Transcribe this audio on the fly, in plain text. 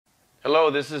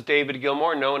Hello, this is David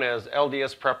Gilmore, known as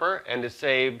LDS Prepper, and to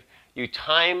save you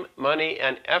time, money,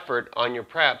 and effort on your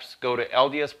preps, go to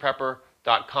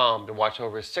ldsprepper.com to watch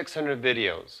over 600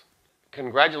 videos.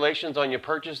 Congratulations on your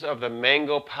purchase of the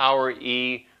Mango Power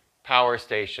E power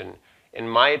station. In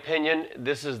my opinion,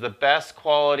 this is the best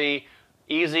quality,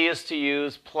 easiest to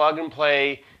use, plug and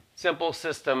play, simple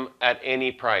system at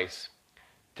any price.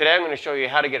 Today I'm going to show you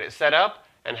how to get it set up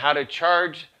and how to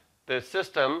charge the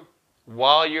system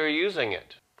while you're using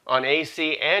it on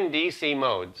AC and DC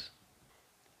modes.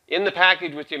 In the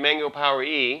package with your Mango Power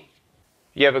E,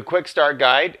 you have a quick start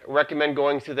guide. I recommend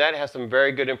going through that. It has some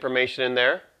very good information in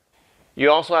there.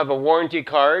 You also have a warranty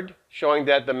card showing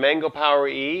that the Mango Power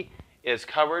E is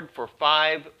covered for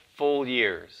 5 full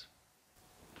years.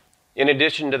 In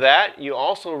addition to that, you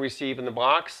also receive in the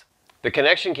box the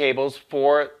connection cables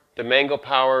for the Mango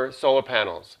Power solar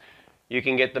panels. You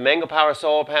can get the Mango Power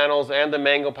solar panels and the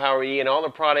Mango Power E and all the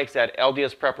products at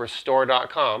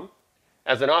ldsprepperstore.com.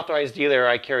 As an authorized dealer,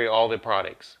 I carry all the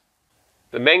products.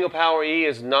 The Mango Power E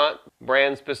is not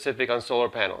brand specific on solar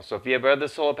panels. So if you have other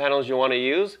solar panels you want to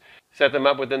use, set them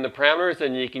up within the parameters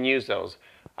and you can use those.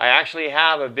 I actually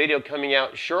have a video coming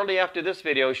out shortly after this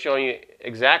video showing you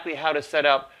exactly how to set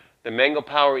up the Mango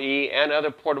Power E and other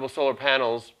portable solar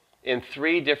panels in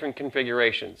 3 different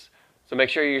configurations. So make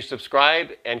sure you subscribe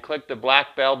and click the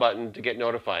black bell button to get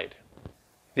notified.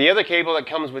 The other cable that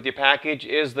comes with your package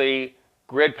is the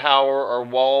grid power or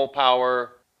wall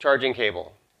power charging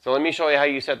cable. So let me show you how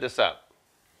you set this up.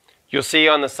 You'll see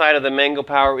on the side of the Mango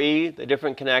Power E the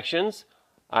different connections.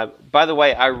 By the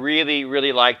way, I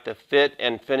really like the fit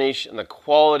and finish and the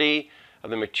quality of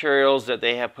the materials that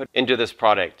they have put into this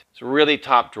product. It's really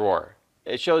top drawer.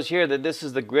 It shows here that this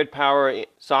is the grid power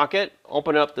socket.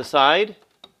 Open up the side,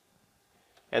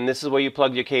 and this is where you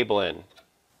plug your cable in.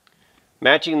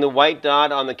 Matching the white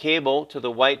dot on the cable to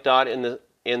the white dot in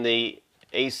the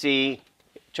AC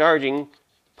charging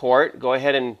port, go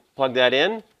ahead and plug that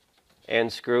in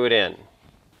and screw it in.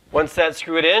 Once that's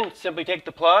screwed in, simply take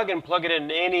the plug and plug it in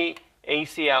any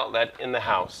AC outlet in the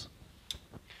house.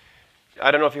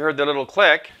 I don't know if you heard the little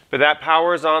click, but that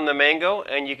powers on the Mango,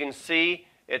 and you can see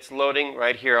it's loading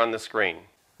right here on the screen.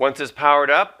 Once it's powered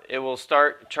up, it will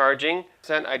start charging.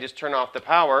 I just turn off the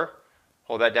power,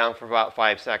 hold that down for about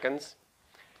 5 seconds,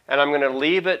 and I'm going to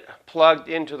leave it plugged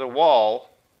into the wall,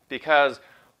 because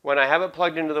when I have it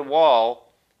plugged into the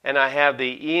wall and I have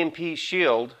the EMP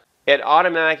Shield, it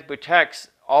automatically protects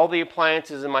all the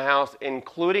appliances in my house,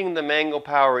 including the Mango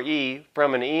Power E,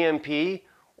 from an EMP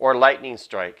or lightning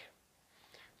strike.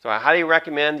 So I highly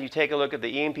recommend you take a look at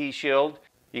the EMP Shield.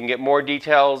 You can get more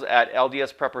details at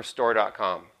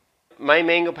ldsprepperstore.com. My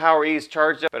Mango Power E is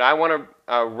charged up, but I want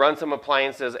to run some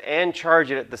appliances and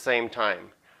charge it at the same time.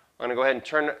 I'm going to go ahead and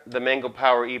turn the Mango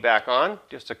Power E back on.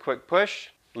 Just a quick push.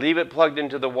 Leave it plugged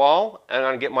into the wall, and I'm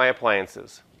going to get my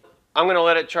appliances. I'm going to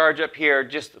let it charge up here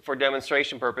just for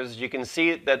demonstration purposes. You can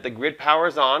see that the grid power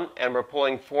is on, and we're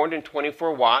pulling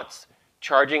 424 watts,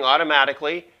 charging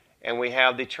automatically, and we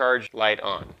have the charge light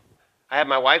on. I have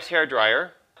my wife's hair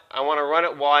dryer. I want to run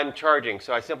it while I'm charging,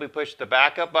 so I simply push the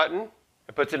backup button.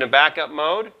 It puts it in backup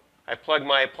mode. I plug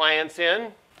my appliance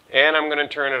in, and I'm going to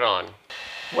turn it on.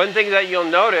 One thing that you'll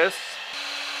notice,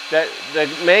 that the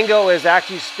Mango is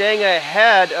actually staying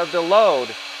ahead of the load.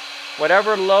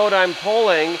 Whatever load I'm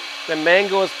pulling, the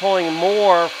Mango is pulling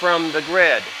more from the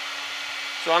grid.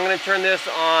 So I'm going to turn this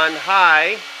on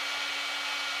high.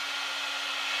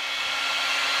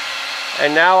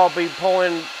 And now I'll be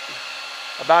pulling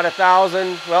about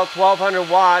 1,200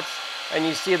 watts, and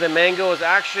you see the Mango is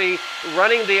actually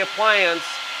running the appliance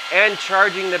and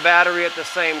charging the battery at the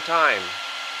same time.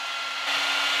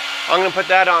 I'm going to put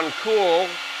that on cool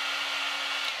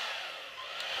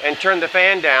and turn the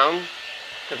fan down,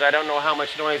 because I don't know how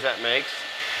much noise that makes.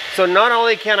 So not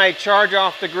only can I charge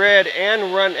off the grid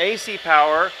and run AC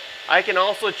power, I can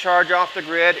also charge off the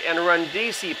grid and run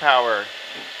DC power.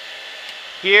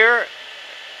 Here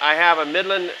I have a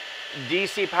Midland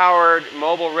DC powered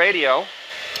mobile radio.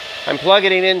 I'm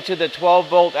plugging it into the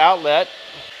 12-volt outlet,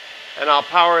 and I'll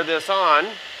power this on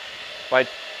by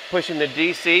pushing the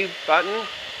DC button.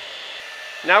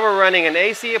 Now we're running an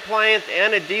AC appliance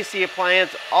and a DC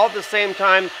appliance all at the same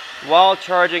time while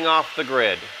charging off the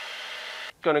grid.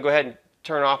 I'm going to go ahead and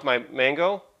turn off my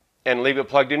Mango and leave it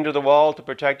plugged into the wall to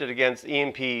protect it against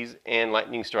EMPs and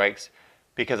lightning strikes,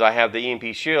 because I have the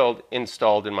EMP Shield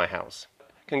installed in my house.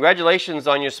 Congratulations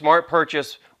on your smart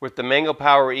purchase with the Mango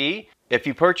Power E. If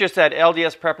you purchase at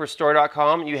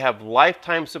ldsprepperstore.com, you have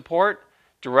lifetime support,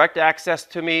 direct access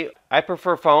to me. I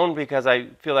prefer phone because I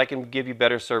feel I can give you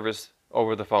better service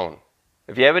over the phone.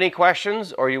 If you have any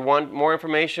questions or you want more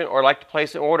information or like to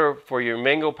place an order for your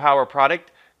Mango Power product,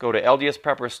 go to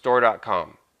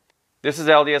ldsprepperstore.com. This is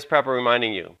LDS Prepper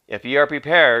reminding you, if ye are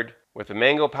prepared with the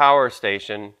Mango Power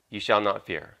Station, ye shall not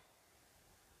fear.